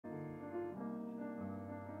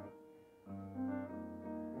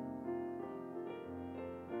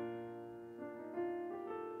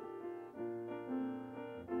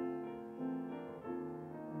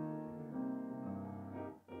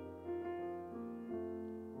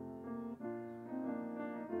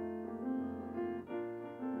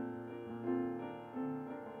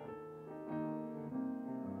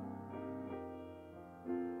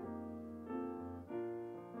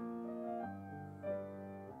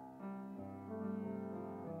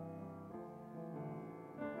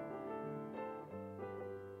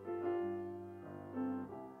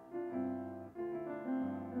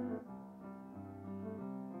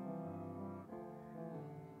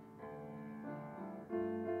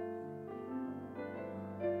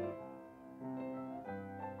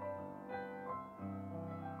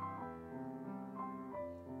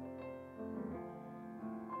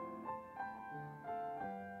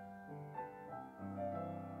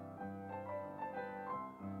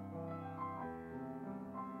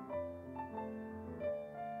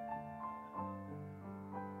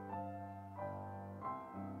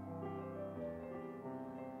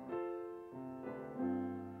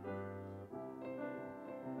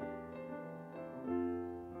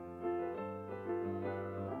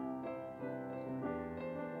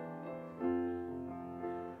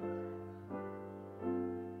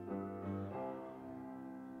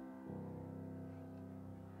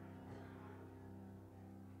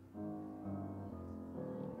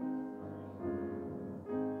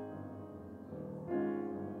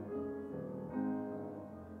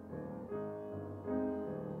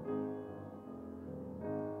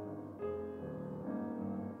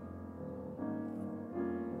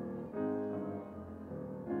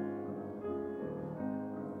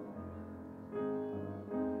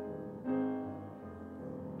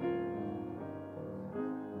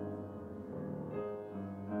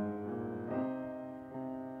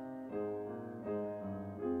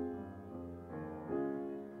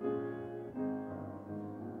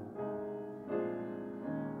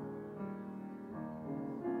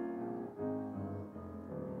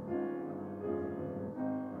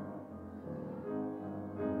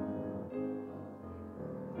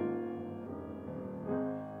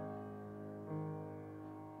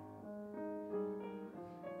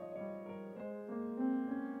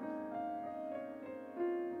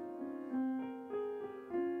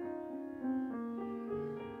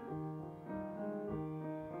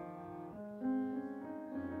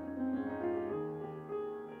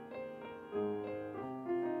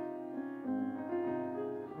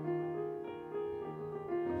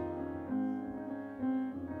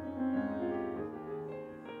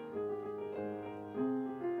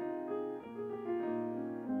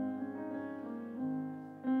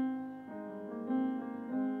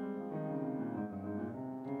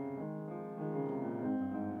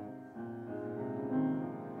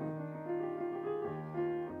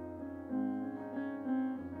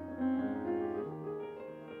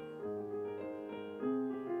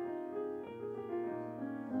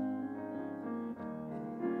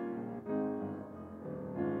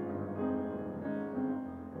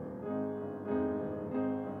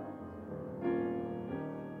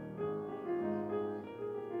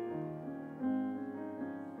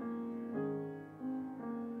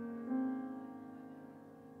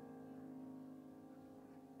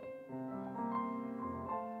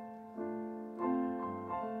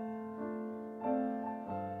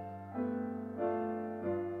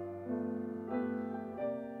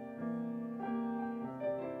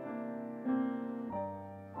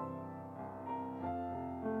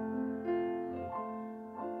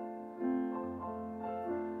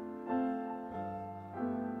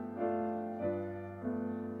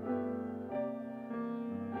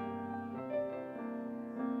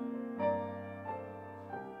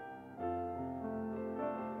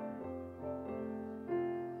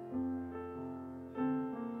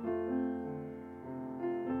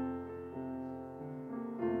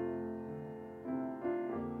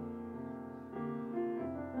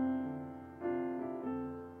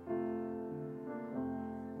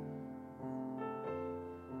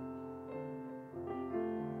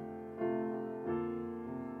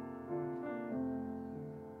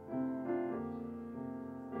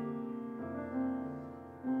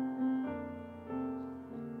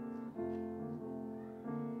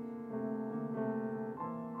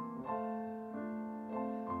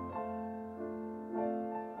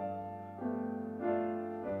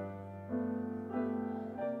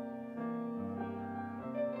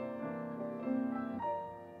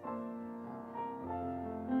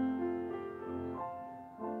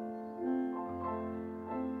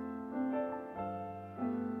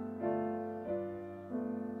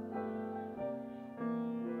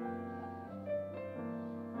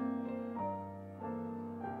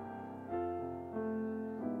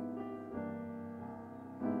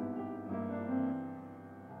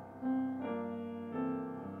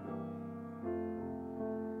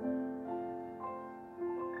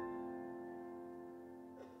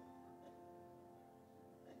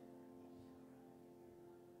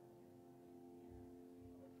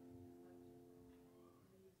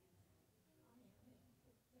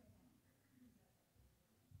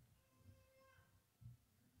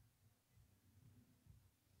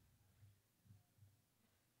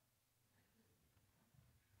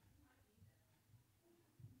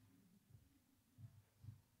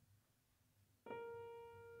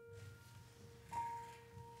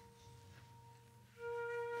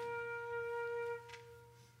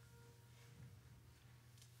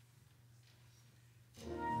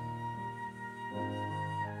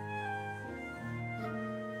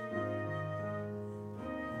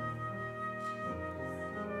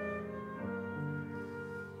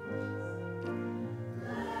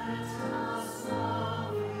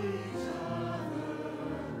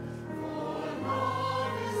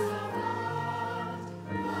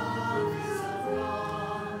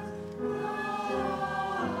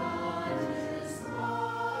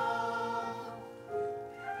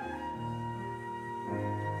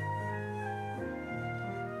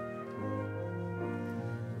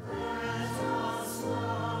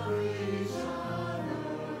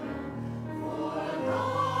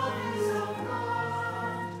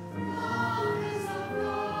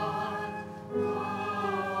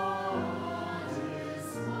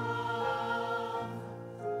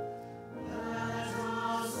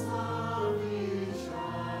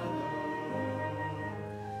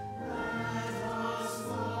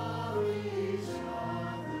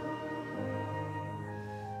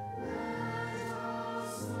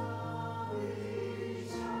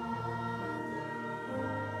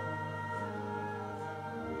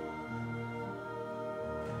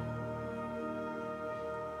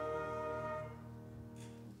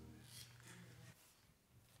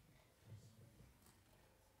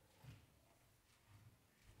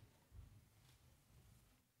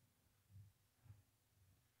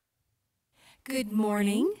Good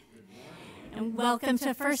morning, and welcome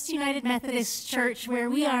to First United Methodist Church, where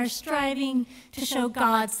we are striving to show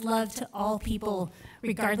God's love to all people,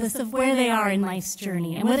 regardless of where they are in life's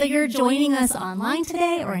journey. And whether you're joining us online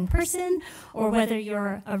today or in person, or whether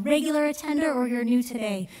you're a regular attender or you're new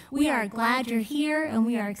today, we are glad you're here, and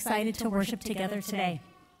we are excited to worship together today.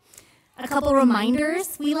 A couple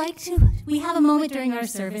reminders. We have a moment during our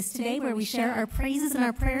service today where we share our praises and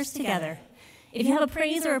our prayers together. If you have a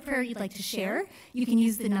praise or a prayer you'd like to share, you can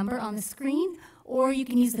use the number on the screen, or you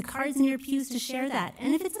can use the cards in your pews to share that.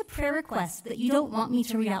 And if it's a prayer request that you don't want me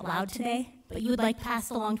to read out loud today, but you would like passed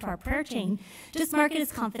along to our prayer chain, just mark it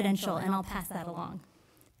as confidential, and I'll pass that along.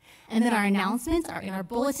 And then our announcements are in our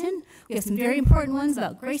bulletin. We have some very important ones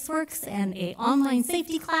about GraceWorks and an online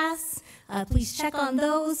safety class. Please check on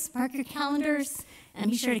those, mark your calendars,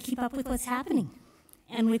 and be sure to keep up with what's happening.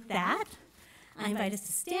 And with that, I invite us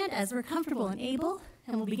to stand as we're comfortable and able,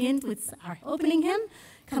 and we'll begin with our opening hymn,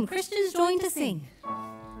 Come Christians Join to Sing.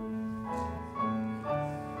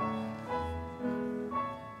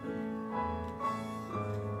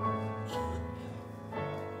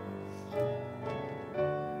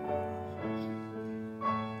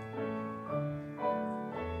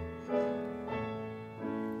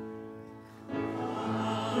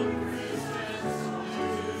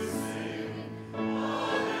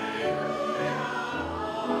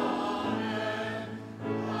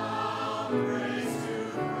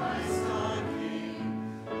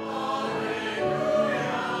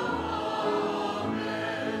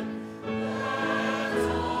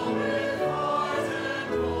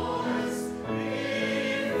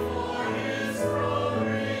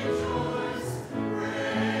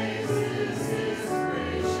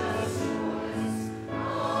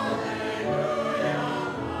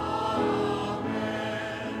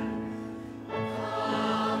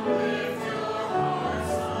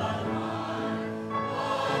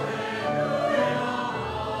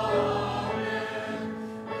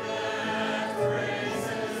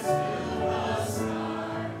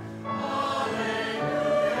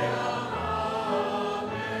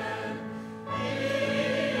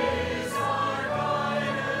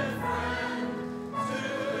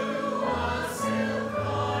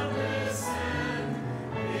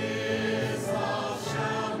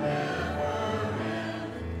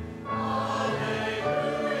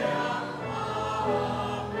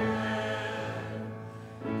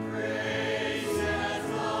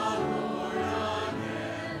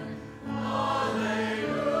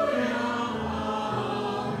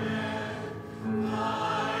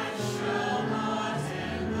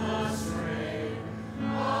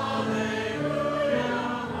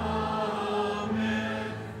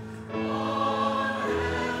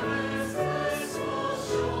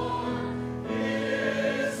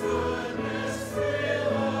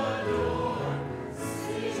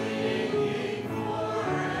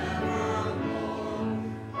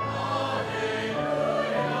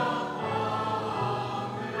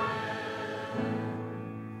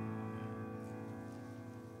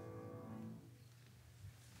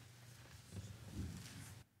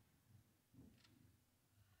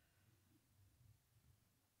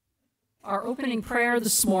 Our opening prayer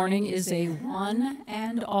this morning is a one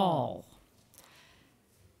and all.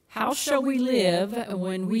 How shall we live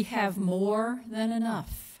when we have more than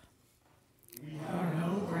enough? We have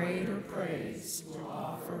no greater praise to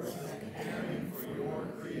offer than caring for your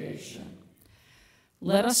creation.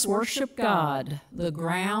 Let us worship God, the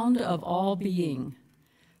ground of all being,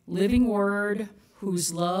 living word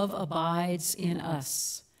whose love abides in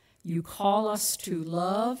us. You call us to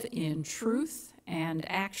love in truth and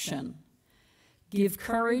action. Give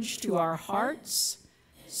courage to our hearts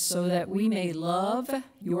so that we may love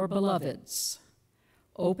your beloveds.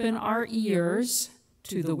 Open our ears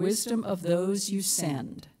to the wisdom of those you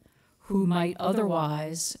send, who might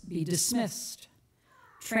otherwise be dismissed.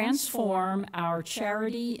 Transform our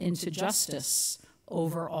charity into justice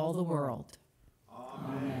over all the world.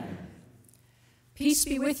 Amen. Peace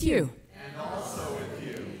be with you. And also with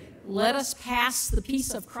you. Let us pass the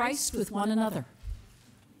peace of Christ with one another.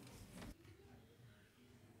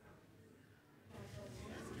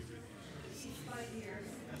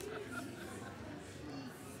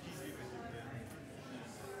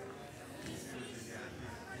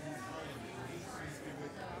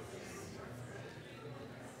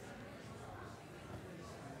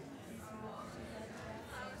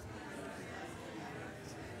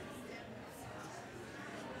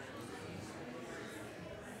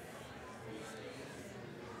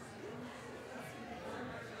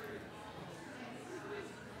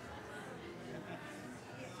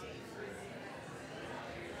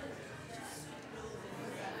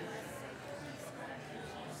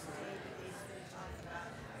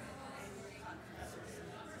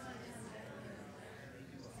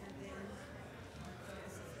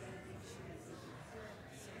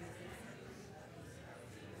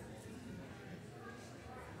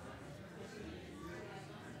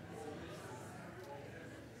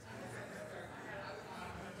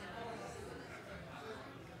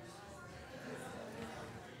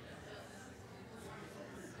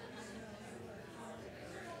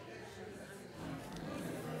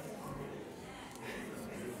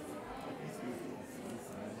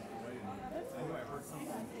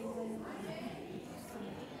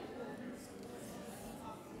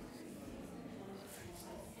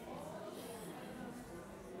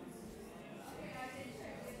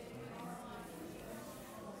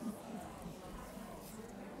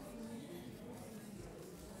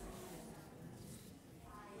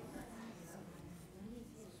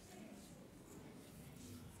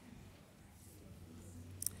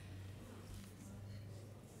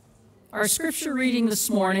 Our scripture reading this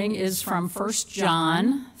morning is from 1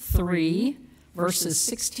 John 3, verses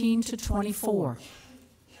 16 to 24.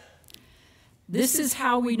 This is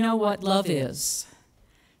how we know what love is.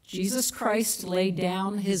 Jesus Christ laid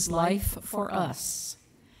down his life for us,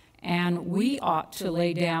 and we ought to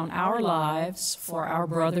lay down our lives for our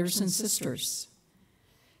brothers and sisters.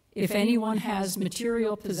 If anyone has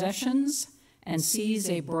material possessions and sees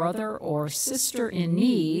a brother or sister in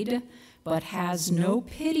need, but has no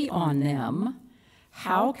pity on them,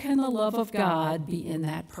 how can the love of God be in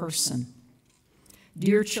that person?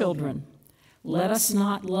 Dear children, let us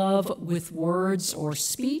not love with words or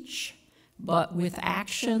speech, but with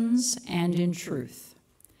actions and in truth.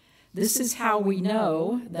 This is how we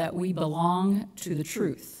know that we belong to the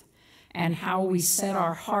truth, and how we set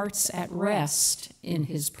our hearts at rest in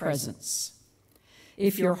his presence.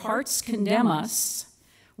 If your hearts condemn us,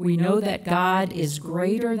 we know that God is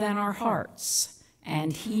greater than our hearts,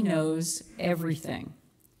 and he knows everything.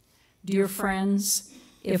 Dear friends,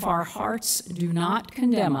 if our hearts do not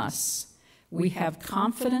condemn us, we have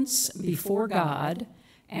confidence before God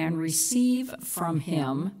and receive from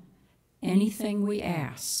him anything we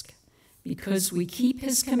ask, because we keep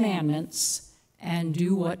his commandments and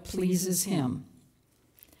do what pleases him.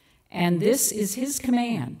 And this is his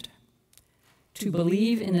command: to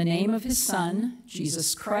believe in the name of his Son,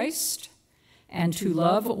 Jesus Christ, and to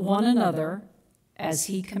love one another as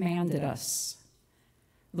he commanded us.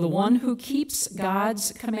 The one who keeps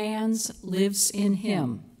God's commands lives in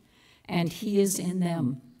him, and he is in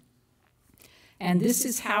them. And this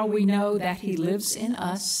is how we know that he lives in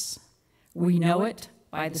us. We know it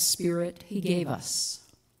by the Spirit he gave us.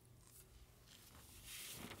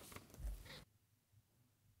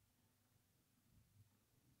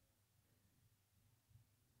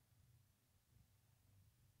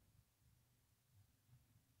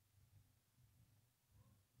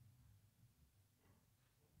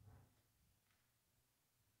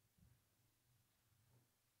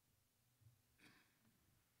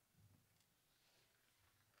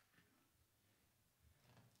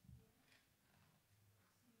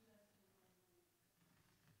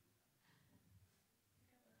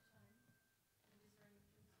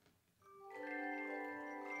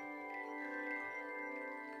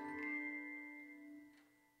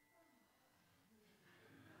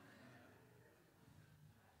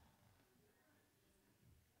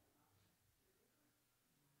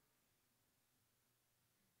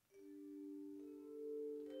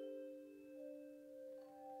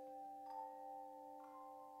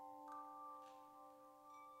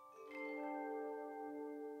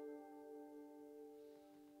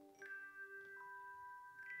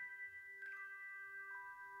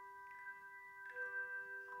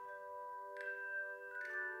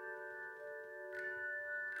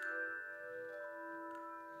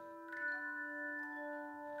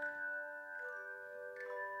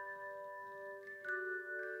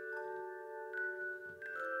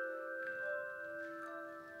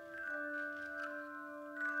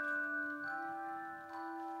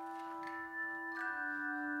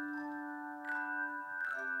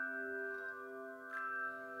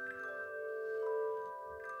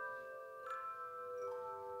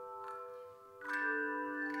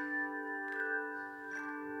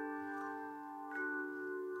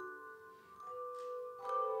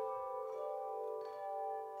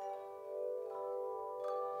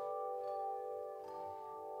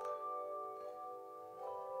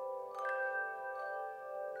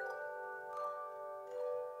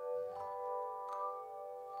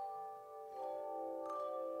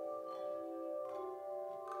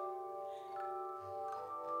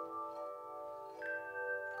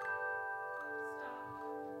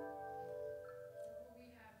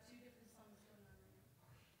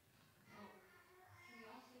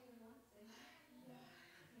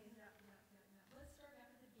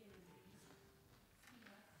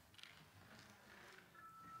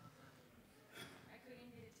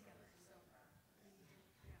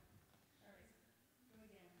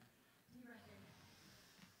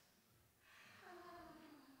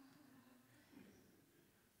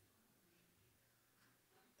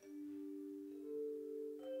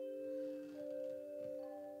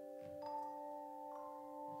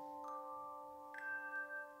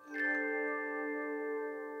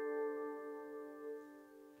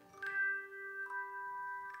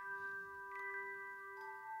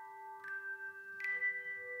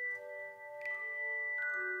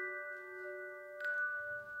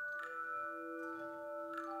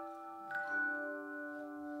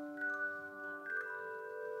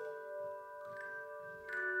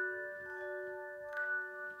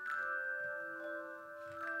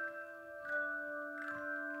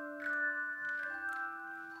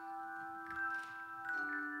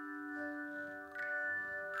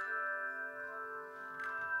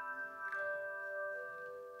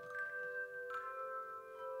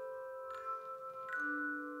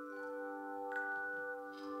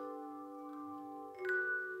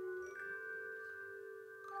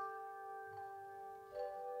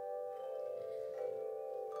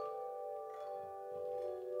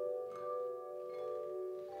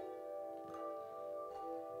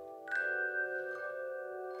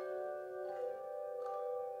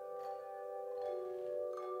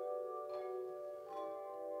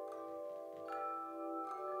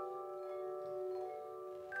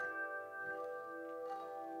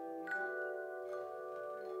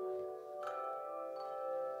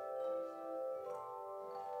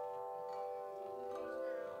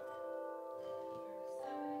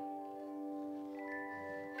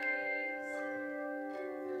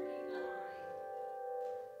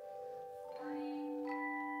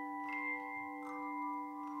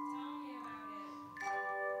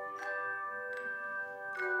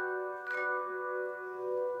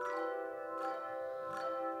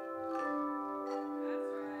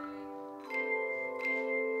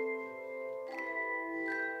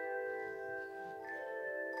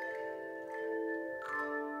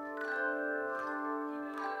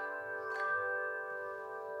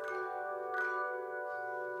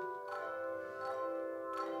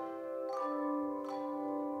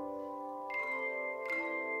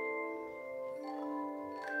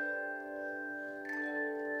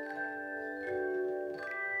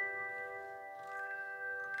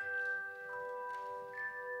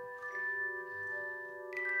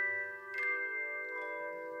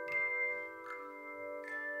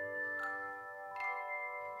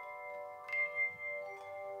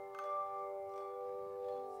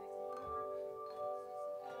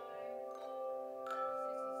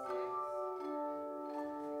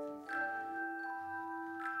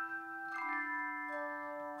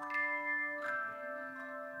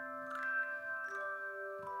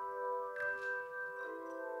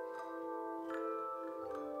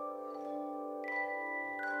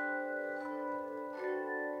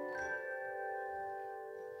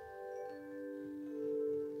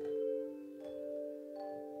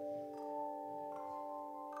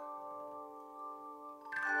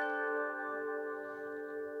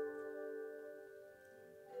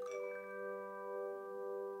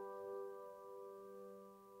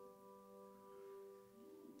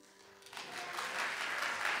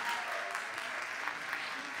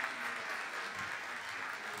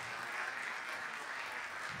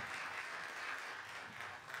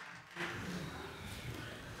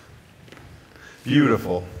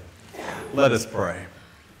 Beautiful. Let us pray.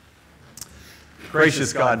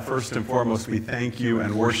 Gracious God, first and foremost, we thank you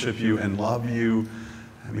and worship you and love you.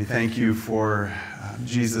 And we thank you for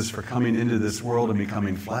Jesus, for coming into this world and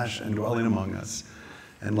becoming flesh and dwelling among us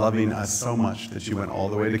and loving us so much that you went all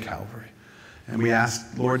the way to Calvary. And we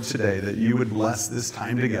ask, Lord, today that you would bless this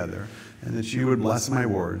time together and that you would bless my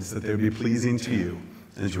words, that they would be pleasing to you,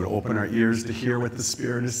 and that you would open our ears to hear what the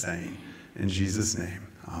Spirit is saying. In Jesus' name,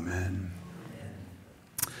 amen.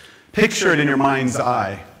 Picture it in your mind's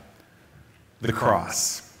eye, the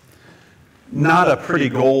cross. Not a pretty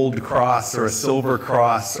gold cross or a silver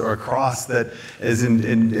cross or a cross that is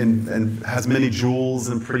and has many jewels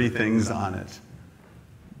and pretty things on it,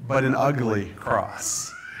 but an ugly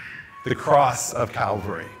cross, the cross of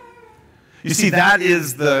Calvary. You see, that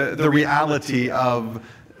is the reality of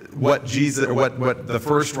what Jesus, or what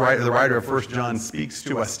the writer of 1 John speaks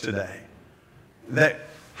to us today. That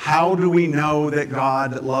how do we know that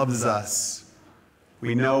God loves us?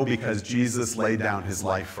 We know because Jesus laid down his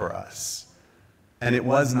life for us. And it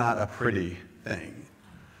was not a pretty thing.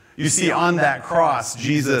 You see, on that cross,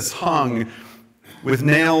 Jesus hung with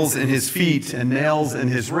nails in his feet and nails in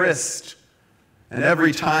his wrist. And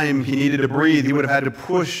every time he needed to breathe, he would have had to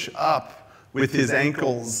push up with his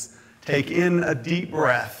ankles, take in a deep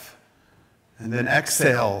breath, and then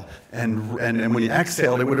exhale. And when he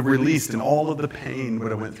exhaled, it would have released, and all of the pain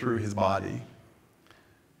would have went through his body.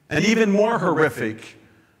 And even more horrific,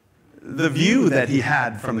 the view that he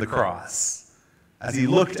had from the cross, as he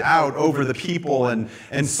looked out over the people and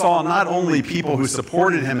saw not only people who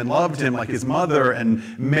supported him and loved him, like his mother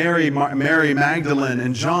and Mary Magdalene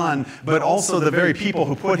and John, but also the very people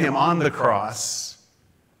who put him on the cross.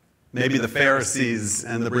 Maybe the Pharisees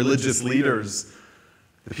and the religious leaders,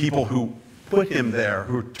 the people who put him there,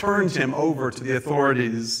 who turned him over to the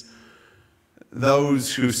authorities,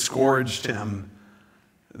 those who scourged him,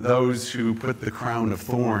 those who put the crown of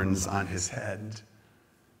thorns on his head,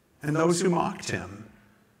 and those who mocked him.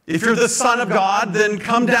 If you're the Son of God, then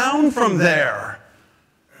come down from there.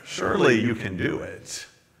 Surely you can do it.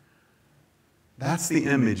 That's the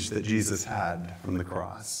image that Jesus had from the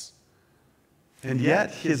cross. And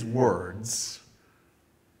yet his words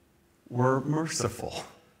were merciful.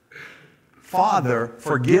 Father,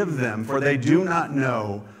 forgive them, for they do not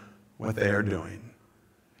know what they are doing.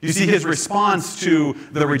 You see, his response to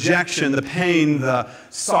the rejection, the pain, the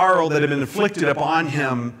sorrow that had been inflicted upon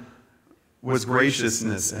him was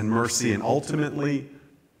graciousness and mercy, and ultimately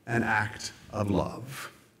an act of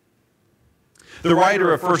love. The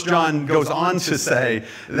writer of 1 John goes on to say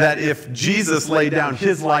that if Jesus laid down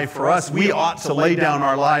his life for us, we ought to lay down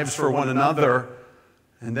our lives for one another.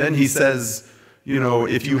 And then he says, you know,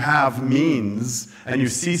 if you have means and you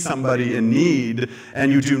see somebody in need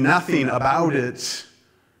and you do nothing about it,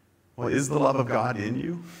 well, is the love of God in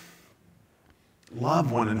you?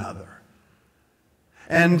 Love one another.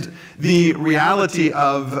 And the reality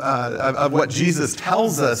of what Jesus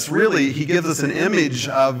tells us, really, he gives us an image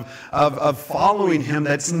of following him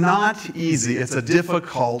that's not easy. It's a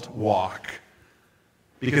difficult walk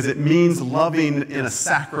because it means loving in a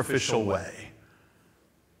sacrificial way.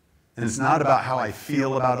 And it's not about how I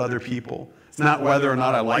feel about other people. It's not whether or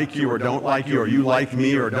not I like you or don't like you, or you like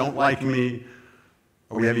me or don't like me,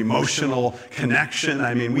 or we have emotional connection.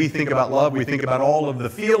 I mean, we think about love, we think about all of the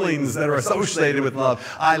feelings that are associated with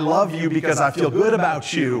love. I love you because I feel good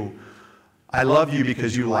about you. I love you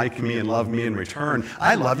because you like me and love me in return.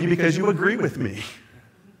 I love you because you agree with me.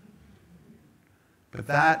 But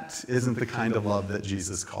that isn't the kind of love that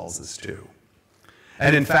Jesus calls us to.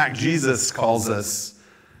 And in fact, Jesus calls us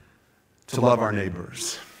to love our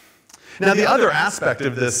neighbors. Now, the other aspect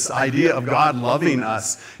of this idea of God loving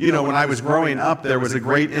us, you know, when I was growing up, there was a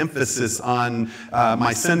great emphasis on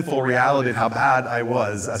my sinful reality and how bad I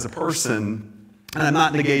was as a person. And I'm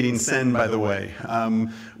not negating sin, by the way.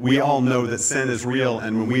 We all know that sin is real,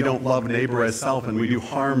 and when we don't love neighbor as self and we do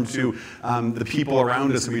harm to the people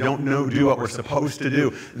around us and we don't do what we're supposed to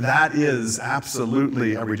do, that is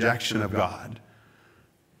absolutely a rejection of God.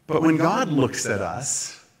 But when God looks at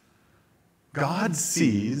us, God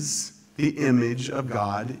sees the image of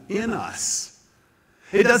God in us.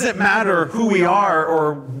 It doesn't matter who we are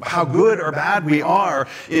or how good or bad we are.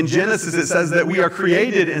 In Genesis, it says that we are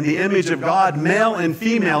created in the image of God. Male and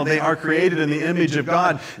female, they are created in the image of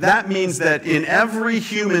God. That means that in every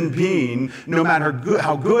human being, no matter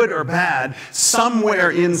how good or bad,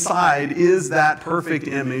 somewhere inside is that perfect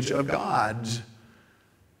image of God.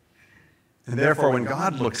 And therefore, when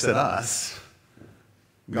God looks at us,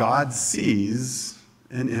 God sees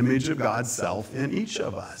an image of God's self in each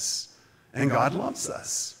of us. And God loves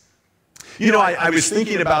us. You know, I was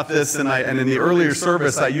thinking about this, and in the earlier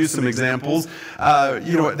service, I used some examples,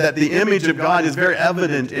 that the image of God is very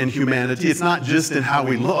evident in humanity. It's not just in how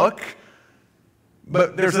we look,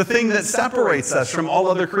 but there's a thing that separates us from all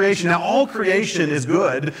other creation. Now, all creation is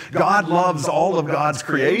good. God loves all of God's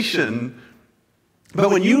creation. But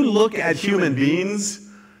when you look at human beings,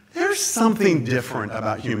 there's something different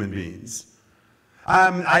about human beings.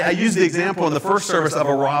 I used the example in the first service of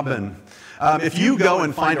a robin. If you go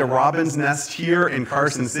and find a robin's nest here in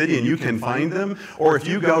Carson City, and you can find them, or if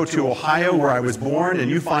you go to Ohio where I was born and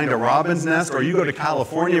you find a robin's nest, or you go to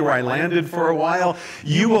California where I landed for a while,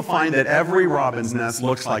 you will find that every robin's nest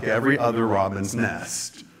looks like every other robin's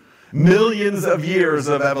nest. Millions of years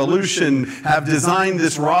of evolution have designed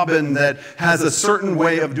this robin that has a certain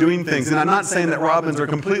way of doing things. And I'm not saying that robins are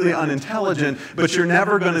completely unintelligent, but you're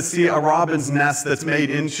never going to see a robin's nest that's made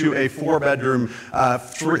into a 4-bedroom,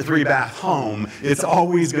 3-bath home. It's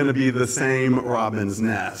always going to be the same robin's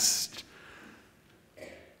nest.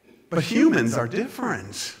 But humans are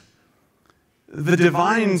different. The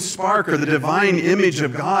divine spark or the divine image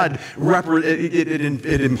of God,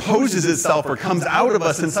 it imposes itself or comes out of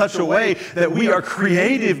us in such a way that we are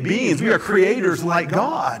creative beings. We are creators like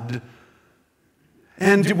God.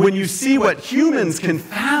 And when you see what humans can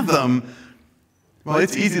fathom, well,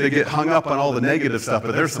 it's easy to get hung up on all the negative stuff,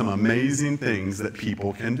 but there's some amazing things that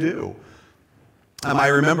people can do. I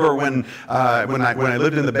remember when I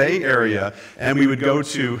lived in the Bay Area, and we would go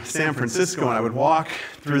to San Francisco, and I would walk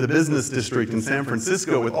through the business district in San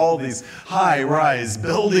Francisco with all these high-rise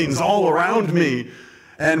buildings all around me.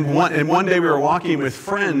 And one day we were walking with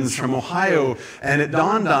friends from Ohio, and it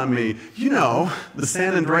dawned on me, you know, the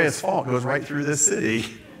San Andreas Fault goes right through this city.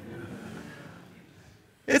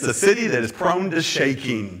 It's a city that is prone to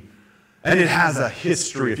shaking. And it has a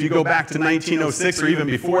history. If you go back to 1906 or even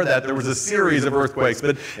before that, there was a series of earthquakes.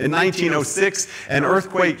 But in 1906, an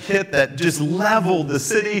earthquake hit that just leveled the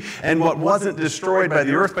city, and what wasn't destroyed by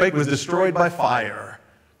the earthquake was destroyed by fire.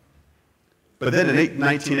 But then in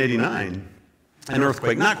 1989, an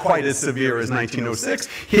earthquake, not quite as severe as 1906,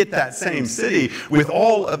 hit that same city with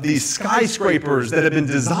all of these skyscrapers that had been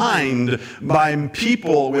designed by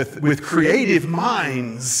people with creative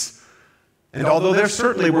minds. And although there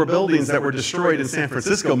certainly were buildings that were destroyed in San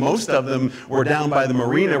Francisco, most of them were down by the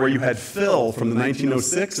marina where you had fill from the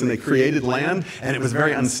 1906, and they created land, and it was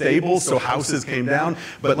very unstable, so houses came down.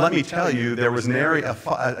 But let me tell you, there was nary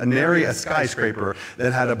a skyscraper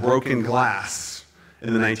that had a broken glass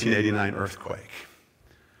in the 1989 earthquake.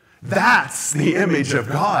 That's the image of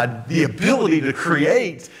God, the ability to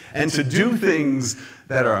create and to do things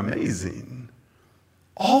that are amazing.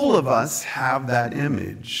 All of us have that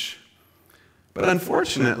image. But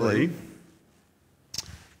unfortunately,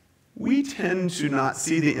 we tend to not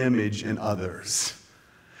see the image in others.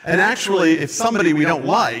 And actually, if somebody we don't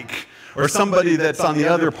like, or somebody that's on the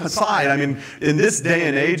other side, I mean, in this day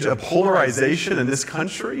and age of polarization in this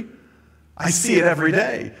country, I see it every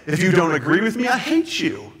day. If you don't agree with me, I hate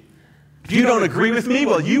you. If you don't agree with me,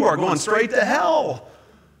 well, you are going straight to hell.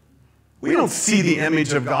 We don't see the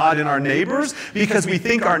image of God in our neighbors because we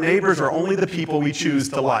think our neighbors are only the people we choose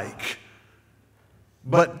to like.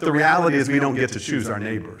 But the reality is we don't get to choose our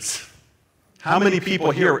neighbors. How many people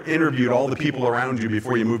here interviewed all the people around you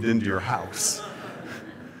before you moved into your house?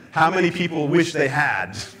 How many people wish they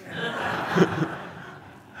had?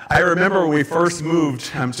 I remember when we first moved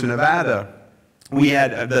to Nevada, we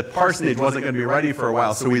had the parsonage wasn't going to be ready for a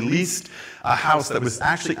while, so we leased a house that was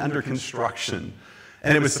actually under construction.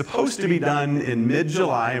 And it was supposed to be done in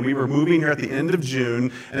mid-July, and we were moving here at the end of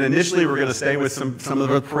June. And initially, we were going to stay with some of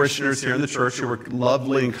the parishioners here in the church who were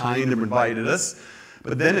lovely and kind and invited us.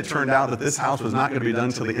 But then it turned out that this house was not going to be done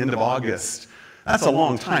until the end of August. That's a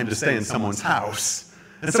long time to stay in someone's house.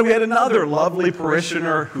 And so we had another lovely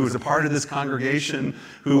parishioner who was a part of this congregation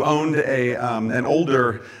who owned an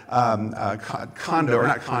older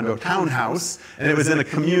townhouse, and it was in a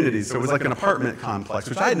community, so it was like an apartment complex,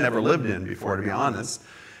 which I had never lived in before, to be honest.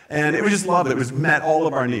 And it was just lovely. It met all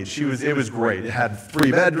of our needs. It was great. It had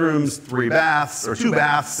 3 bedrooms, 3 baths, or 2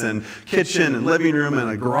 baths, and kitchen and living room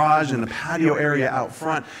and a garage and a patio area out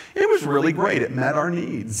front. It was really great. It met our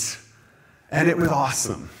needs. And it was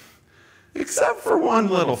awesome. Except for one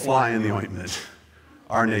little fly in the ointment,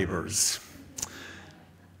 our neighbors.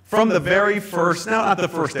 From the very first, not the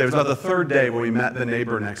first day, it was about the 3rd day when we met the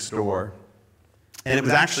neighbor next door. And it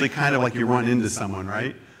was actually kind of like you run into someone,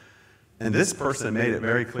 right? And this person made it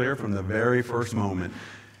very clear from the very first moment,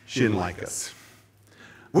 she didn't like us.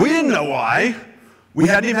 We didn't know why, We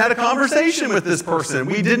hadn't even had a conversation with this person.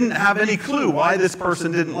 We didn't have any clue why this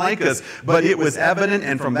person didn't like us, but it was evident,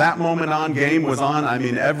 and from that moment on, game was on. I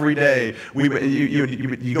mean, every day,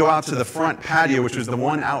 you go out to the front patio, which was the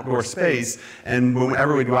one outdoor space, and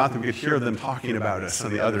whenever we'd go out there, we could hear them talking about us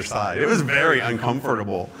on the other side. It was very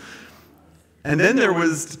uncomfortable. And then there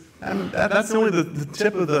was, and that's only the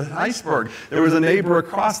tip of the iceberg, there was a neighbor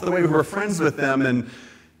across the way who were friends with them, and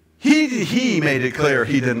he made it clear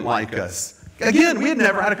he didn't like us. Again, we had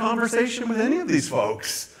never had a conversation with any of these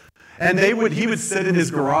folks. And he would sit in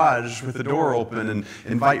his garage with the door open and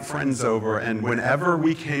invite friends over. And whenever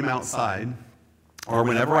we came outside, or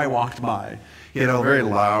whenever I walked by, he had a very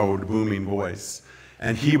loud, booming voice.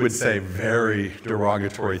 And he would say very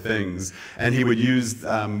derogatory things. And he would use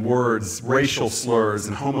words, racial slurs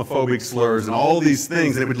and homophobic slurs and all these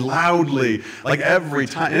things. And it would loudly, like every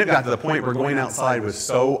time. And it got to the point where going outside was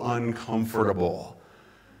so uncomfortable.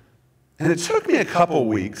 And it took me a couple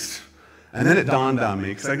weeks, and then it dawned on me,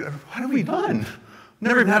 because what have we done?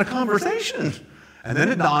 Never even had a conversation. And then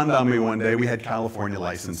it dawned on me one day we had California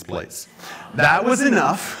license plates. That was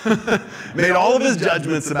enough. Made all of his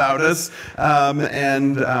judgments about us,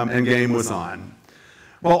 and game was on.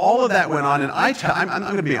 Well, all of that went on, and I'm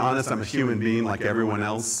going to be honest, I'm a human being like everyone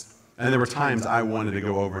else, and there were times I wanted to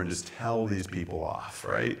go over and just tell these people off,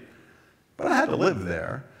 right? But I had to live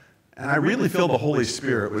there. And I really feel the Holy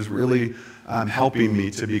Spirit was really helping me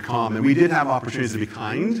to be calm. And we did have opportunities to be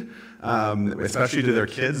kind, especially to their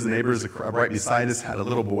kids. The neighbors right beside us had a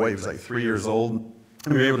little boy. He was like 3 years old.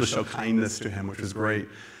 And we were able to show kindness to him, which was great.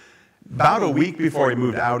 About a week before we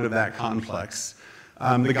moved out of that complex,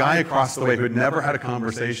 the guy across the way who had never had a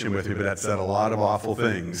conversation with me but had said a lot of awful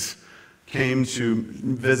things came to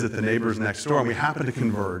visit the neighbors next door, and we happened to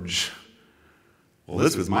converge. Well,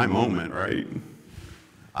 this was my moment, right?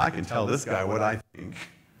 I can tell this guy what I think.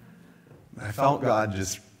 I felt God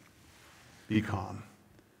just be calm.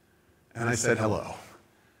 And I said hello.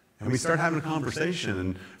 And we started having a conversation.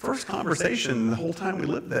 And first conversation the whole time we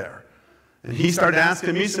lived there. And he started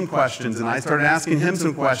asking me some questions, and I started asking him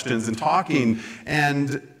some questions and talking.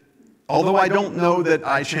 And although I don't know that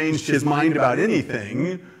I changed his mind about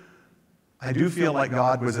anything, I do feel like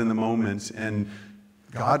God was in the moment, and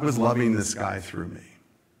God was loving this guy through me.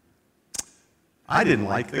 I didn't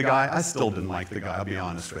like the guy. I still didn't like the guy, I'll be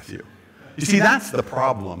honest with you. You see, that's the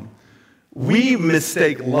problem. We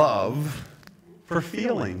mistake love for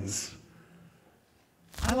feelings.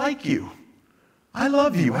 I like you. I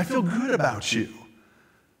love you. I feel good about you.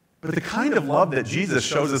 But the kind of love that Jesus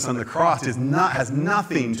shows us on the cross has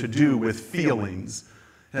nothing to do with feelings.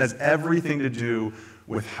 It has everything to do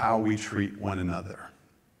with how we treat one another.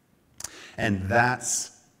 And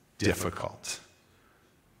that's difficult.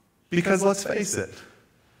 Because let's face it,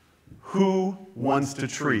 who wants to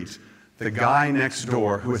treat the guy next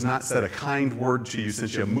door who has not said a kind word to you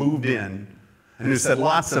since you moved in and who said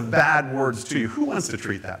lots of bad words to you? Who wants to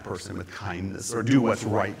treat that person with kindness or do what's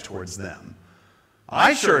right towards them?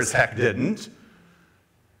 I sure as heck didn't.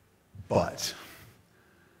 But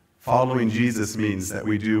following Jesus means that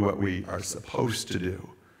we do what we are supposed to do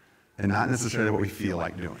and not necessarily what we feel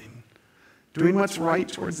like doing. Doing what's right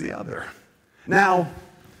towards the other. Now,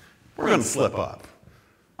 we're going to slip up.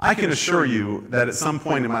 I can assure you that at some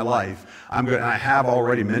point in my life, I have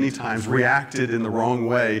already many times reacted in the wrong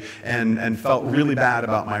way and felt really bad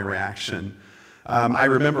about my reaction. I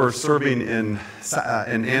remember serving in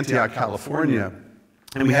Antioch, California,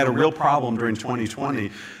 and we had a real problem during 2020.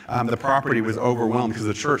 The property was overwhelmed because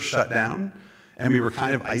the church shut down, and we were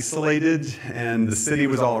kind of isolated, and the city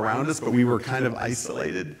was all around us, but we were kind of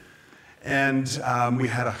isolated. And we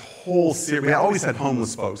had a whole series. We always had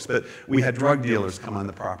homeless folks, but we had drug dealers come on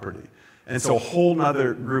the property. And so a whole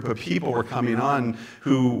other group of people were coming on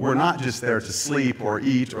who were not just there to sleep or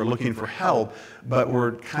eat or looking for help, but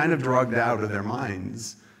were kind of drugged out of their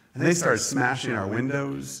minds. And they started smashing our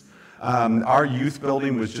windows. Our youth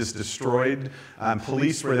building was just destroyed.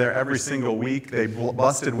 Police were there every single week. They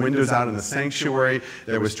busted windows out in the sanctuary.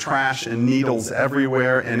 There was trash and needles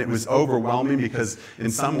everywhere, and it was overwhelming because in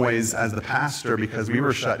some ways, as the pastor, because we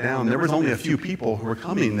were shut down, there was only a few people who were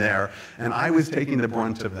coming there, and I was taking the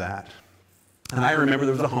brunt of that. And I remember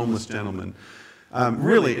there was a homeless gentleman,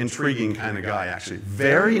 really intriguing kind of guy, actually,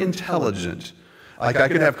 very intelligent. Like I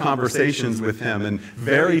could have conversations with him, and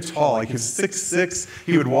very tall, like he was 6'6".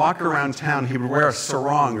 He would walk around town, he would wear a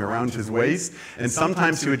sarong around his waist, and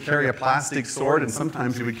sometimes he would carry a plastic sword, and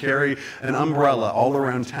sometimes he would carry an umbrella all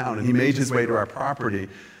around town, and he made his way to our property.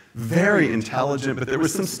 Very intelligent, but there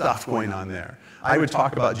was some stuff going on there. I would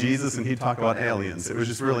talk about Jesus, and he'd talk about aliens. It was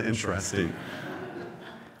just really interesting.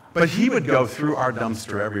 But he would go through our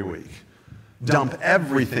dumpster every week. dump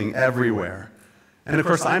everything everywhere. And of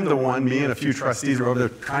course, I'm the one, me and a few trustees are over there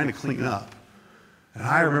trying to clean up. And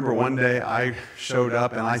I remember one day I showed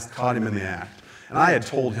up and I caught him in the act. And I had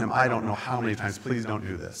told him, I don't know how many times, please don't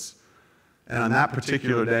do this. And on that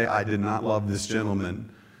particular day, I did not love this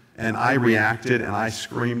gentleman. And I reacted and I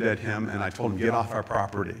screamed at him and I told him, get off our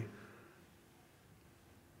property.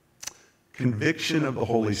 Conviction of the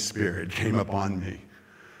Holy Spirit came upon me.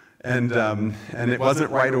 And it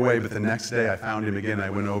wasn't right away, but the next day I found him again. I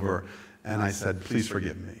went over and I said, please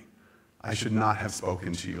forgive me. I should not have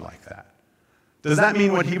spoken to you like that. Does that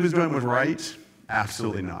mean what he was doing was right?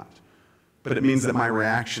 Absolutely not. But it means that my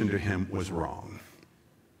reaction to him was wrong.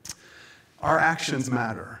 Our actions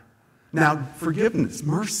matter. Now, forgiveness,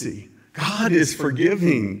 mercy. God is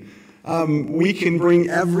forgiving. We can bring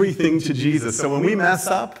everything to Jesus. So when we mess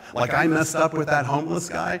up, like I messed up with that homeless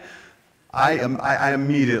guy, I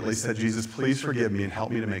immediately said, Jesus, please forgive me and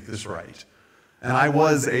help me to make this right. And I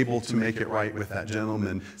was able to make it right with that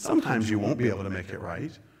gentleman. Sometimes you won't be able to make it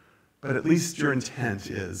right, but at least your intent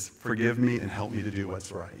is, forgive me and help me to do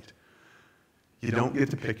what's right. You don't get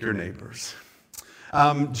to pick your neighbors.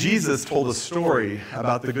 Jesus told a story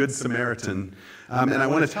about the Good Samaritan. And I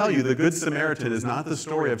want to tell you, the Good Samaritan is not the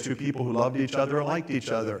story of two people who loved each other or liked each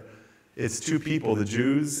other. It's two people, the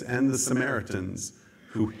Jews and the Samaritans,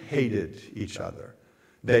 who hated each other.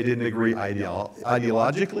 They didn't agree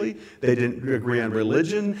ideologically. They didn't agree on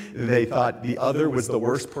religion. They thought the other was the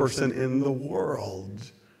worst person in the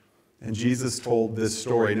world. And Jesus told this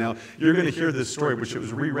story. Now, you're going to hear this story, which it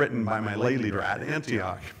was rewritten by my lay leader at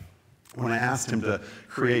Antioch, when I asked him to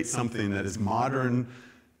create something that is modern,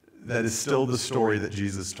 that is still the story that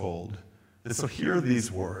Jesus told. And so here are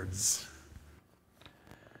these words.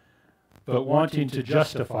 But wanting to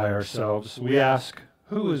justify ourselves, we ask,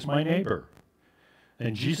 who is my neighbor?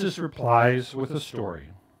 And Jesus replies with a story.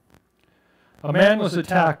 A man was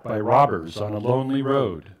attacked by robbers on a lonely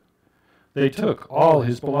road. They took all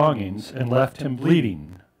his belongings and left him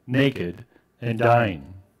bleeding, naked, and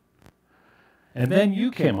dying. And then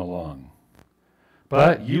you came along.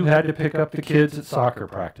 But you had to pick up the kids at soccer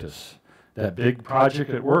practice. That big project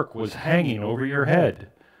at work was hanging over your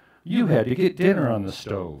head. You had to get dinner on the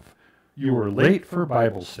stove. You were late for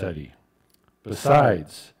Bible study.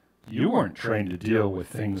 Besides, you weren't trained to deal with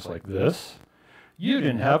things like this. You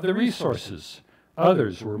didn't have the resources.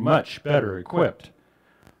 Others were much better equipped.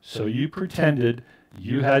 So you pretended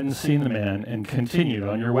you hadn't seen the man and continued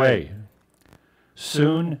on your way.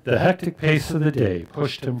 Soon, the hectic pace of the day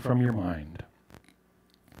pushed him from your mind.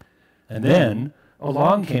 And then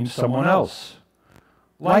along came someone else,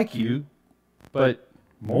 like you, but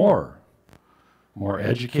more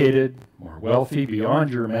educated, more wealthy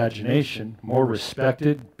beyond your imagination, more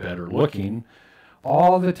respected, better looking,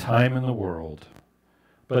 all the time in the world.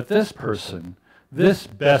 But this person, this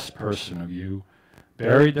best person of you,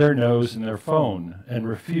 buried their nose in their phone and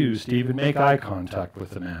refused to even make eye contact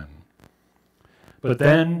with the man. But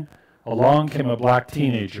then along came a black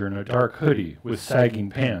teenager in a dark hoodie with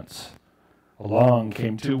sagging pants. Along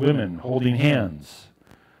came two women holding hands.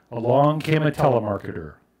 Along came a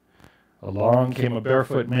telemarketer. Along came a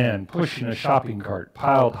barefoot man pushing a shopping cart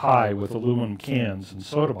piled high with aluminum cans and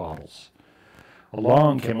soda bottles.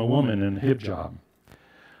 Along came a woman in a hijab.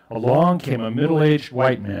 Along came a middle-aged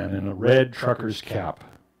white man in a red trucker's cap.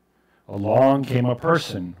 Along came a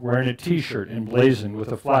person wearing a t-shirt emblazoned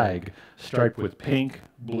with a flag striped with pink,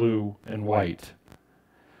 blue, and white.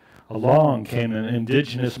 Along came an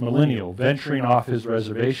indigenous millennial venturing off his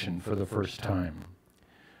reservation for the first time.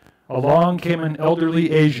 Along came an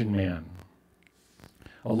elderly Asian man.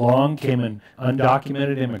 Along came an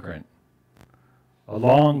undocumented immigrant.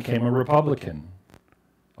 Along came a Republican.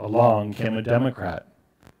 Along came a Democrat,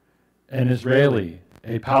 an Israeli,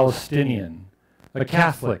 a Palestinian, a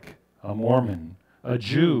Catholic, a Mormon, a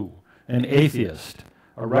Jew, an atheist,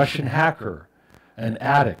 a Russian hacker, an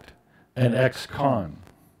addict, an ex-con.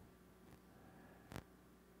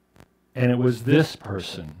 And it was this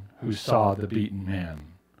person who saw the beaten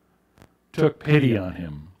man, took pity on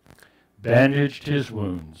him, bandaged his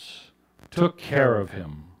wounds, took care of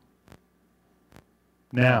him.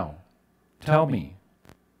 Now, tell me,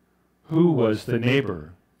 who was the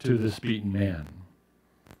neighbor to this beaten man?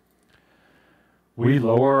 We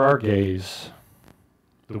lower our gaze.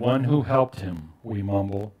 The one who helped him, we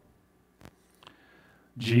mumble.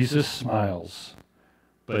 Jesus smiles,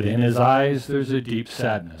 but in his eyes there's a deep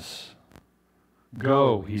sadness.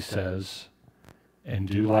 Go, he says, and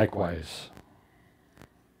do likewise.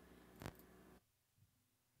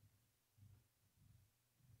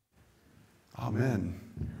 Amen.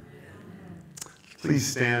 Please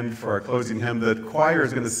stand for our closing hymn. The choir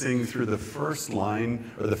is going to sing through the first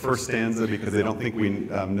line, or the first stanza, because they don't think we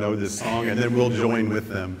know this song, and then we'll join with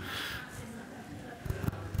them.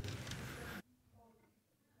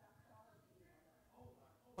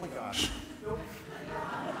 Oh my gosh.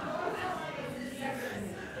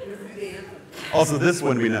 Also, this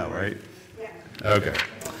one we know, right? Okay.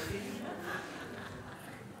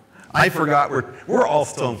 I forgot we're all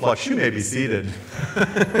still in flux. You may be seated.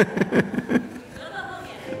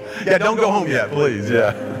 Yeah, don't go home yet, please.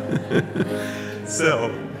 Yeah.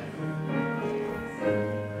 So,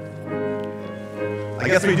 I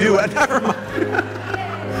guess we do it. Never mind.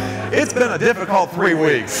 It's been a difficult 3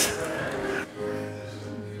 weeks.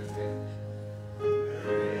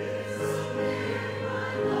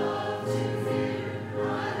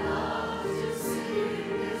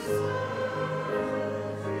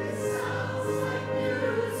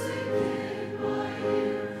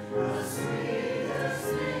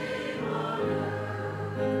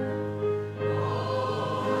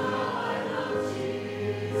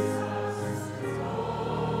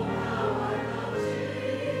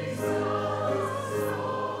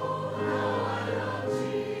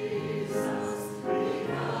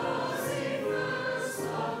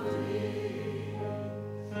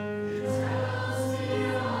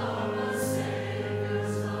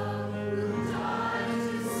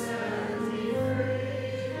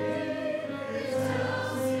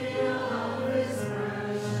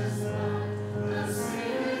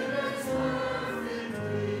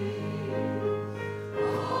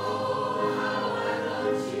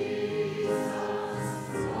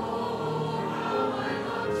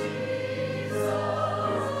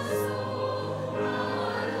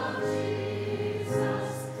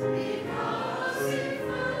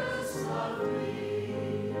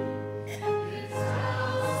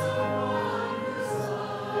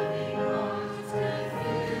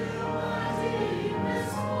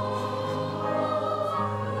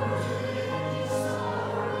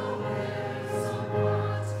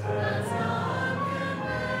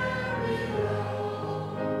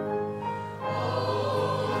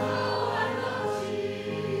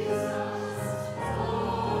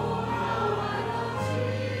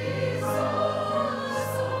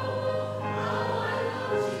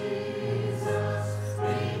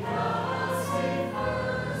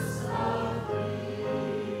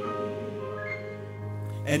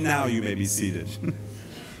 And now you may be seated.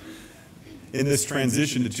 In this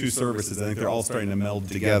transition to 2 services, I think they're all starting to meld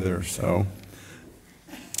together. So,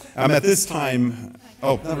 at this time,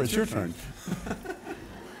 it's your turn.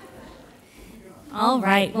 All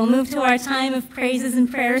right, we'll move to our time of praises and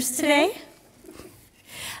prayers today.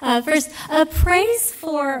 First, a praise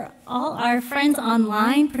for all our friends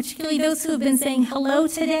online, particularly those who have been saying hello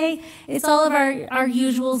today. It's all of our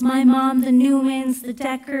usuals, my mom, the Newmans, the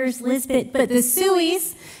Deckers, Lisbeth, but the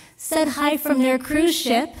Sueys said hi from their cruise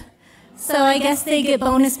ship. So I guess they get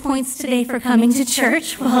bonus points today for coming to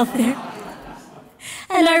church while they're...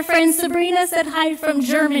 And our friend Sabrina said hi from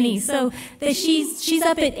Germany. So that she's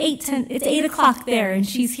up at 8 o'clock there, and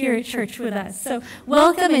she's here at church with us. So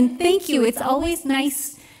welcome and thank you. It's always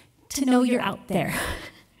nice to know you're out there.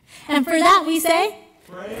 And for that we say,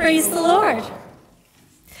 praise the Lord.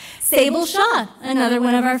 Sable Shaw, another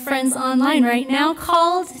one of our friends online right now,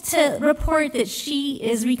 called to report that she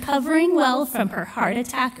is recovering well from her heart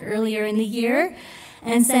attack earlier in the year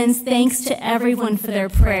and sends thanks to everyone for their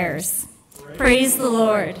prayers. Praise the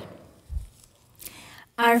Lord.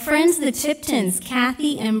 Our friends the Tiptons,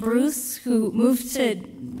 Kathy and Bruce, who moved to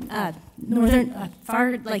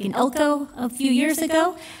far like in Elko a few years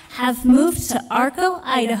ago, have moved to Arco,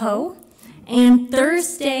 Idaho. And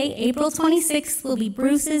Thursday, April 26th, will be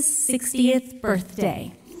Bruce's 60th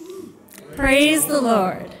birthday. Praise the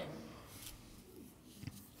Lord.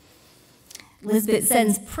 Lisbeth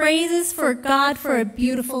sends praises for God for a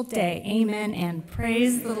beautiful day. Amen and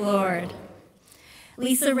praise the Lord.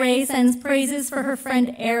 Lisa Ray sends praises for her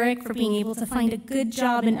friend Eric for being able to find a good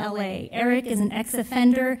job in LA. Eric is an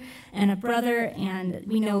ex-offender and a brother, and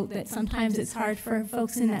we know that sometimes it's hard for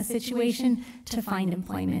folks in that situation to find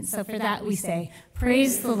employment. So for that we say,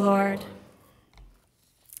 praise the Lord.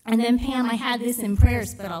 And then Pam, I had this in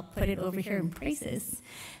prayers, but I'll put it over here in praises.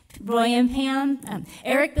 Roy and Pam,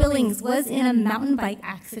 Eric Billings was in a mountain bike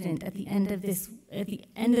accident at the end of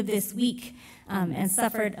this week and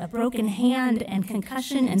suffered a broken hand and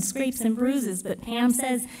concussion and scrapes and bruises. But Pam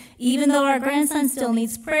says, even though our grandson still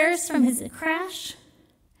needs prayers from his crash,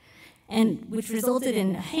 and which resulted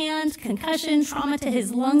in a hand, concussion, trauma to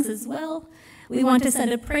his lungs as well, we want to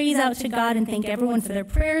send a praise out to God and thank everyone for their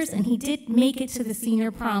prayers. And he did make it to the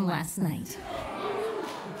senior prom last night.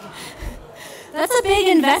 That's a big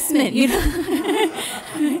investment, you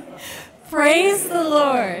know. Praise the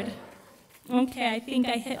Lord. Okay, I think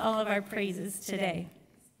I hit all of our praises today.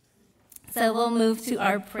 So we'll move to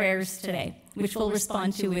our prayers today, which we'll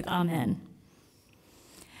respond to with amen.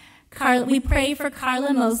 We pray for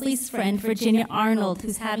Carla Mosley's friend, Virginia Arnold,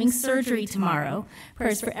 who's having surgery tomorrow.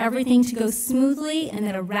 Prayers for everything to go smoothly and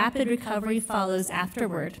that a rapid recovery follows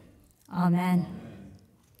afterward. Amen.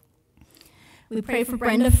 We pray for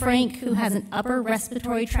Brenda Frank, who has an upper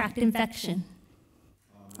respiratory tract infection.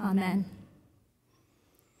 Amen.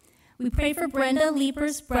 We pray for Brenda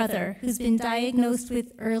Leeper's brother, who's been diagnosed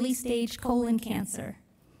with early-stage colon cancer.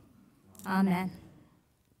 Amen.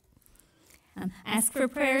 Ask for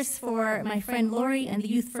prayers for my friend Lori and the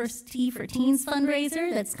Youth First Tea for Teens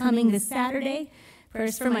fundraiser that's coming this Saturday.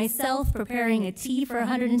 Prayers for myself, preparing a tea for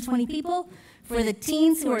 120 people, for the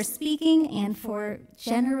teens who are speaking, and for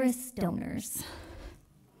generous donors.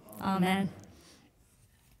 Amen.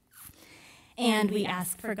 And we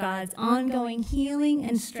ask for God's ongoing healing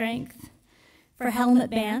and strength for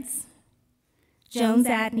Helmut Bantz, Joan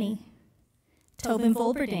Zadney, Tobin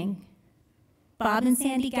Volberding, Bob and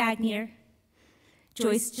Sandy Gagnier,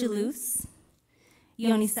 Joyce Jalouse,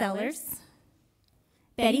 Yoni Sellers,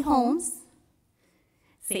 Betty Holmes,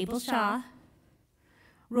 Sable Shaw,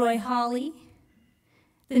 Roy Hawley,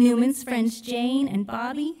 the Newmans' friends Jane and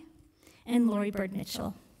Bobby, and Lori Bird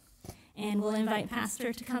Mitchell. And we'll invite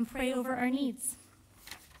Pastor to come pray over our needs.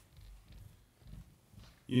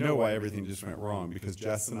 You know why everything just went wrong, because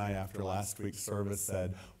Jess and I, after last week's service,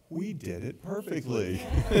 said, we did it perfectly.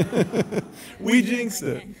 We jinxed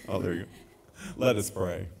it. Oh, there you go. Let us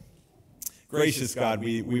pray. Gracious God,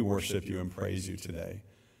 we worship you and praise you today.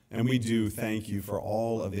 And we do thank you for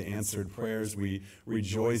all of the answered prayers. We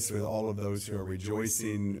rejoice with all of those who are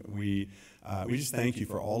rejoicing. We just thank you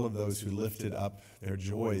for all of those who lifted up their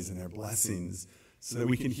joys and their blessings so that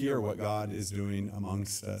we can hear what God is doing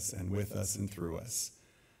amongst us and with us and through us.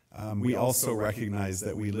 We also recognize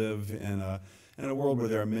that we live in a world where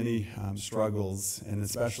there are many struggles, and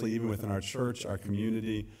especially even within our church, our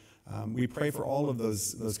community. We pray for all of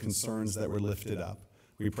those concerns that were lifted up.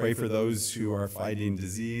 We pray for those who are fighting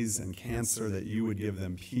disease and cancer, that you would give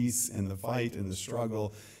them peace in the fight and the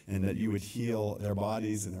struggle, and that you would heal their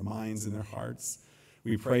bodies and their minds and their hearts.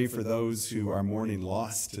 We pray for those who are mourning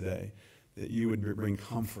loss today, that you would bring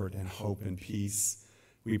comfort and hope and peace.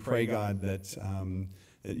 We pray, God, that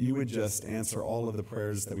you would just answer all of the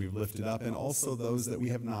prayers that we've lifted up, and also those that we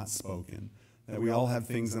have not spoken, that we all have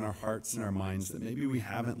things in our hearts and our minds that maybe we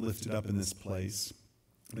haven't lifted up in this place,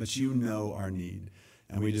 but you know our need.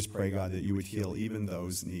 And we just pray, God, that you would heal even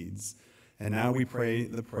those needs. And now we pray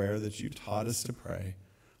the prayer that you taught us to pray.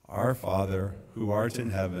 Our Father, who art in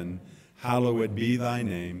heaven, hallowed be thy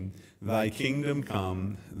name. Thy kingdom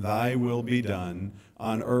come, thy will be done,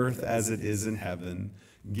 on earth as it is in heaven.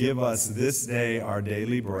 Give us this day our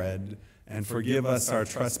daily bread, and forgive us our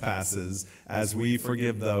trespasses, as we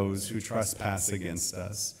forgive those who trespass against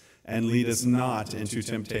us. And lead us not into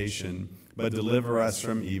temptation, but deliver us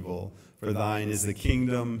from evil. For thine is the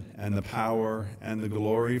kingdom, and the power, and the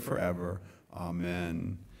glory forever.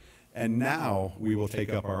 Amen. And now we will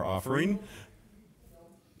take up our offering.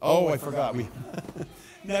 Oh, I forgot.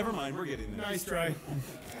 Never mind, we're getting there. Nice try.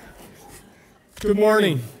 Good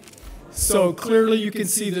morning. So clearly you can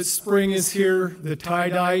see that spring is here, the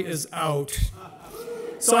tie-dye is out.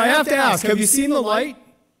 So I have to ask, have you seen the light?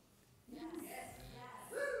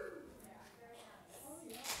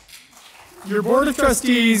 Your Board of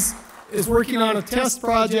Trustees is working on a test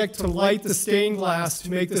project to light the stained glass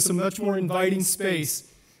to make this a much more inviting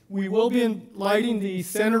space. We will be lighting the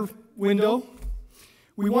center window.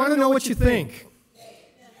 We want to know what you think.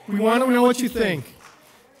 We want to know what you think.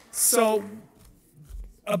 So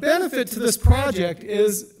a benefit to this project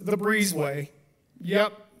is the breezeway.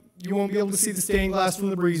 Yep, you won't be able to see the stained glass from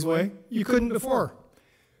the breezeway. You couldn't before.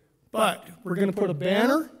 But we're going to put a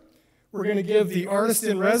banner. We're going to give the artist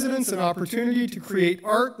in residence an opportunity to create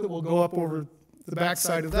art that will go up over the back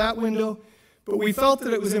side of that window. But we felt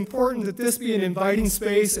that it was important that this be an inviting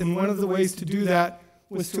space, and one of the ways to do that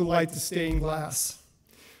was to light the stained glass.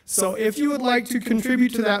 So if you would like to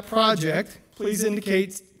contribute to that project, please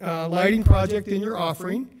indicate lighting project in your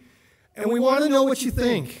offering. And we want to know what you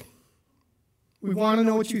think. We want to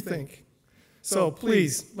know what you think. So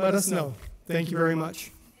please let us know. Thank you very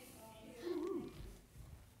much.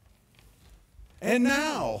 And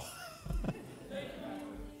now.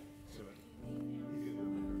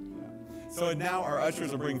 So So now our ushers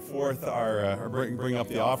will bring forth bring up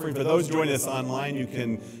the offering. For those joining us online, you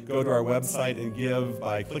can go to our website and give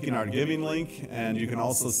by clicking our giving link, and you can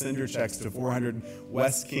also send your checks to 400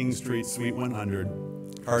 West King Street, Suite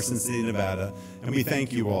 100, Carson City, Nevada. And we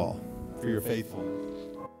thank you all for your faithfulness.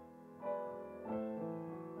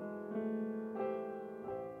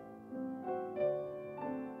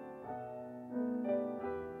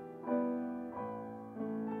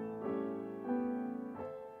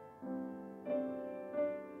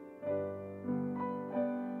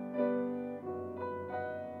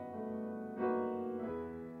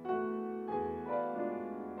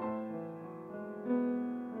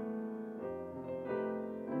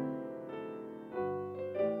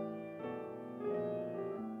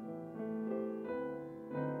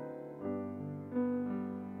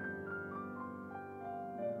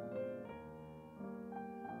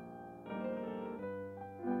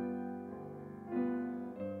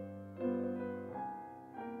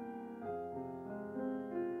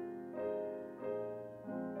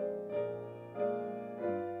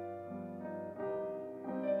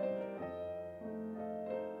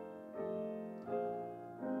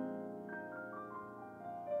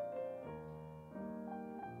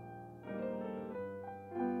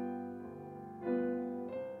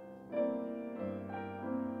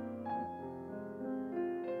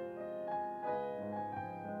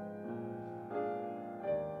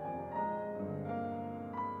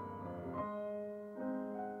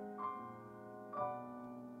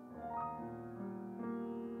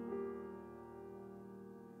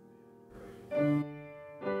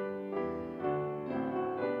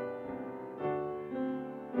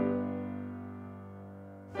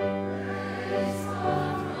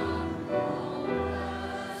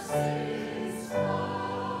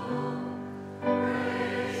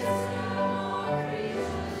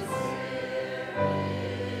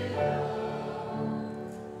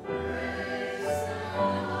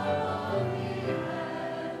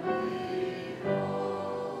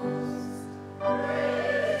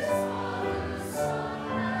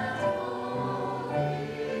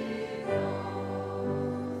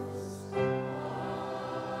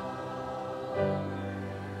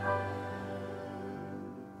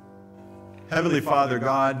 Heavenly Father,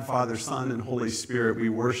 God, Father, Son, and Holy Spirit, we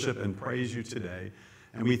worship and praise you today.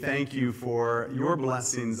 And we thank you for your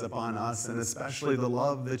blessings upon us, and especially the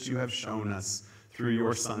love that you have shown us through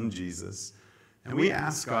your Son, Jesus. And we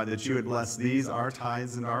ask, God, that you would bless these, our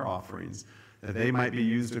tithes and our offerings, that they might be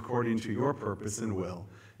used according to your purpose and will,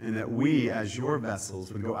 and that we, as your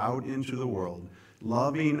vessels, would go out into the world,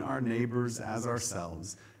 loving our neighbors as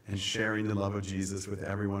ourselves, and sharing the love of Jesus with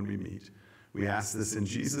everyone we meet. We ask this in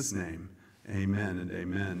Jesus' name. Amen and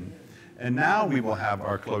amen. And now we will have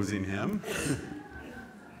our closing hymn.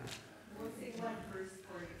 We'll sing one verse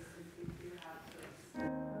for you since we do have this.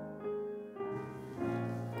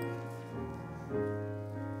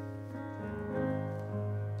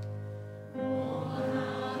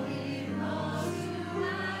 He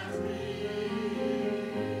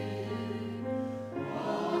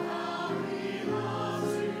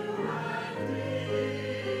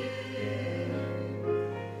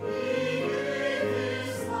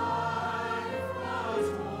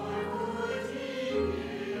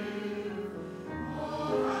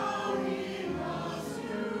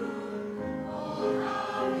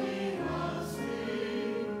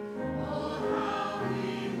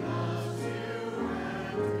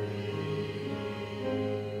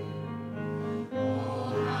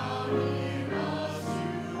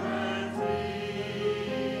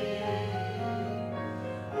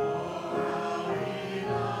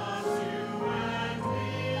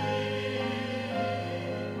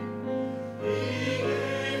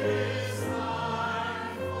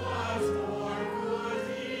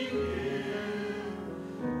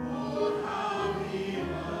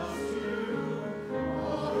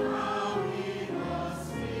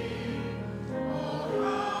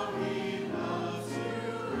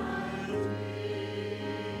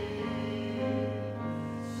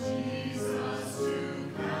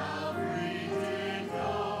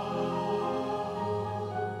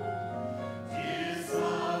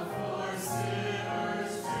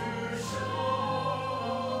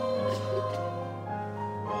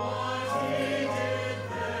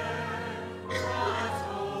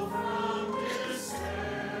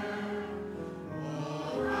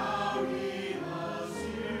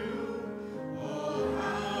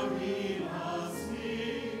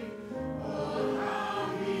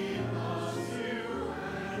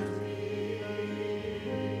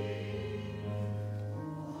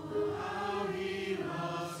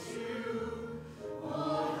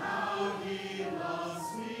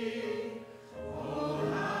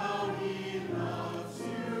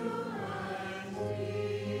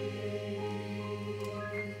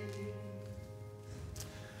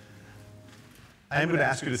I am going to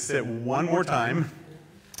ask you to sit one more time.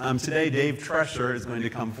 Today, Dave Tresher is going to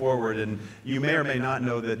come forward, and you may or may not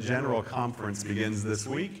know that General Conference begins this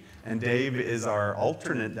week, and Dave is our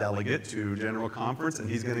alternate delegate to General Conference, and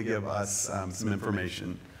he's going to give us some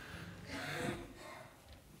information.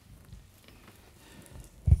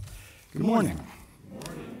 Good morning.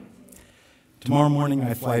 Tomorrow morning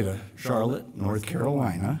I fly to Charlotte, North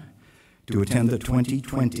Carolina to attend the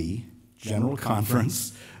 2020 General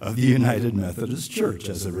Conference of the United Methodist Church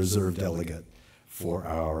as a reserve delegate for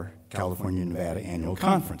our California-Nevada Annual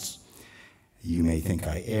Conference. You may think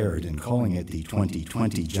I erred in calling it the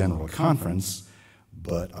 2020 General Conference,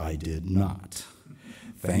 but I did not.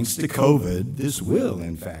 Thanks to COVID, this will,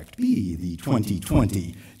 in fact, be the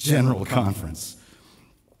 2020 General Conference.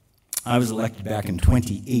 I was elected back in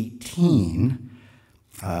 2018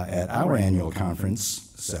 at our annual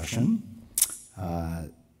conference session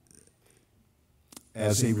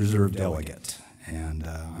as a reserve delegate, and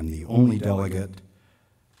I'm the only delegate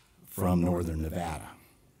from Northern Nevada.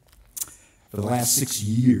 For the last 6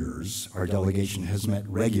 years, our delegation has met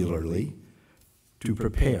regularly to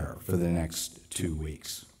prepare for the next 2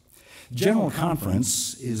 weeks. General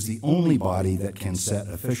Conference is the only body that can set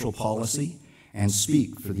official policy and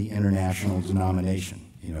speak for the international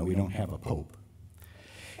denomination. You know, we don't have a pope.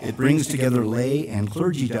 It brings together lay and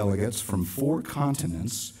clergy delegates from 4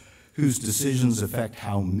 continents whose decisions affect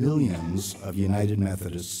how millions of United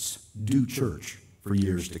Methodists do church for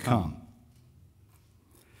years to come.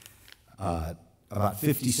 About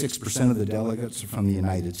 56% of the delegates are from the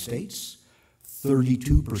United States,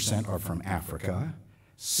 32% are from Africa,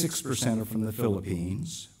 6% are from the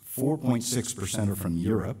Philippines, 4.6% are from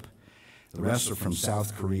Europe, the rest are from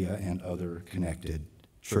South Korea and other connected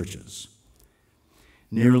churches.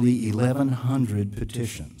 Nearly 1,100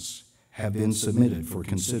 petitions have been submitted for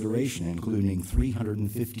consideration, including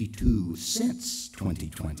 352 since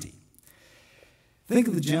 2020. Think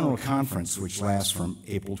of the General Conference, which lasts from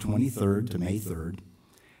April 23rd to May 3rd,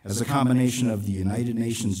 as a combination of the United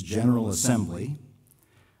Nations General Assembly,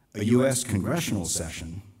 a U.S. congressional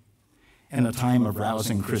session, and a time of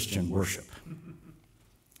rousing Christian worship.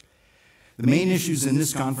 The main issues in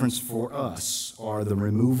this conference for us are the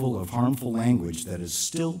removal of harmful language that is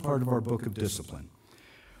still part of our book of discipline,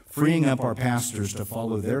 freeing up our pastors to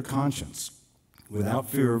follow their conscience without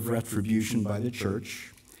fear of retribution by the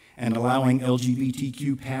church, and allowing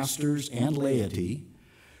LGBTQ pastors and laity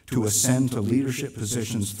to ascend to leadership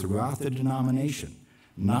positions throughout the denomination,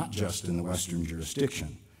 not just in the Western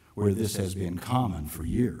jurisdiction, where this has been common for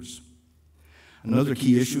years. Another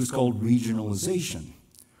key issue is called regionalization,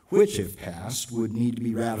 which, if passed, would need to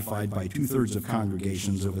be ratified by 2/3 of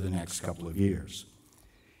congregations over the next couple of years.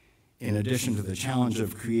 In addition to the challenge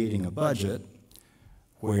of creating a budget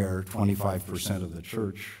where 25% of the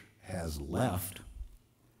church has left,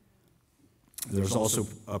 there's also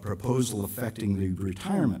a proposal affecting the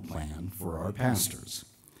retirement plan for our pastors.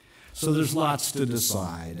 So there's lots to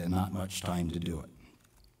decide and not much time to do it.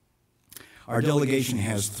 Our delegation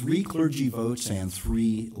has 3 clergy votes and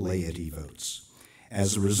 3 laity votes.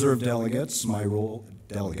 As a reserve delegate, my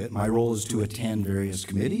role is to attend various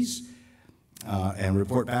committees and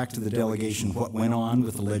report back to the delegation what went on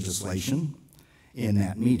with the legislation in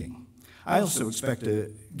that meeting. I also expect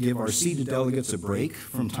to give our seated delegates a break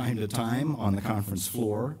from time to time on the conference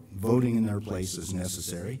floor, voting in their place as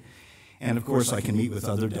necessary. And of course, I can meet with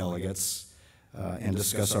other delegates and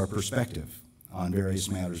discuss our perspective on various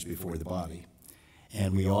matters before the body.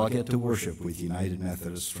 And we all get to worship with United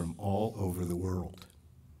Methodists from all over the world.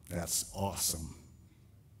 That's awesome.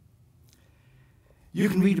 You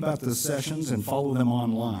can read about the sessions and follow them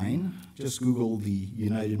online. Just Google the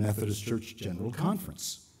United Methodist Church General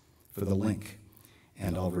Conference for the link,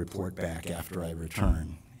 and I'll report back after I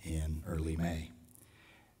return in early May.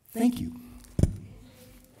 Thank you.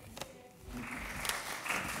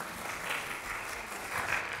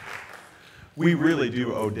 We really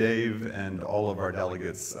do owe Dave and all of our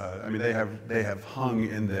delegates. They have hung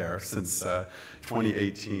in there since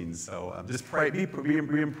 2018. So just pray, be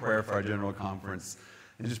in prayer for our General Conference,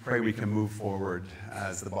 and just pray we can move forward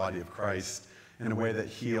as the body of Christ in a way that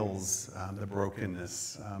heals the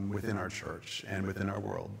brokenness within our church and within our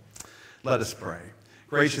world. Let us pray.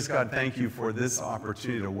 Gracious God, thank you for this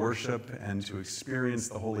opportunity to worship and to experience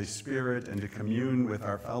the Holy Spirit and to commune with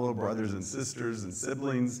our fellow brothers and sisters and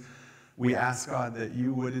siblings. We ask, God, that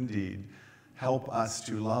you would indeed help us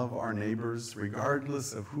to love our neighbors,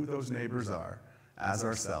 regardless of who those neighbors are, as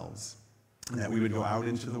ourselves, and that we would go out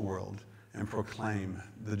into the world and proclaim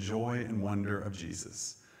the joy and wonder of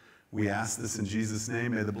Jesus. We ask this in Jesus'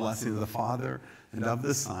 name. May the blessing of the Father and of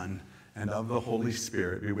the Son and of the Holy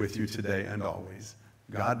Spirit be with you today and always.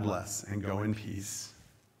 God bless, and go in peace.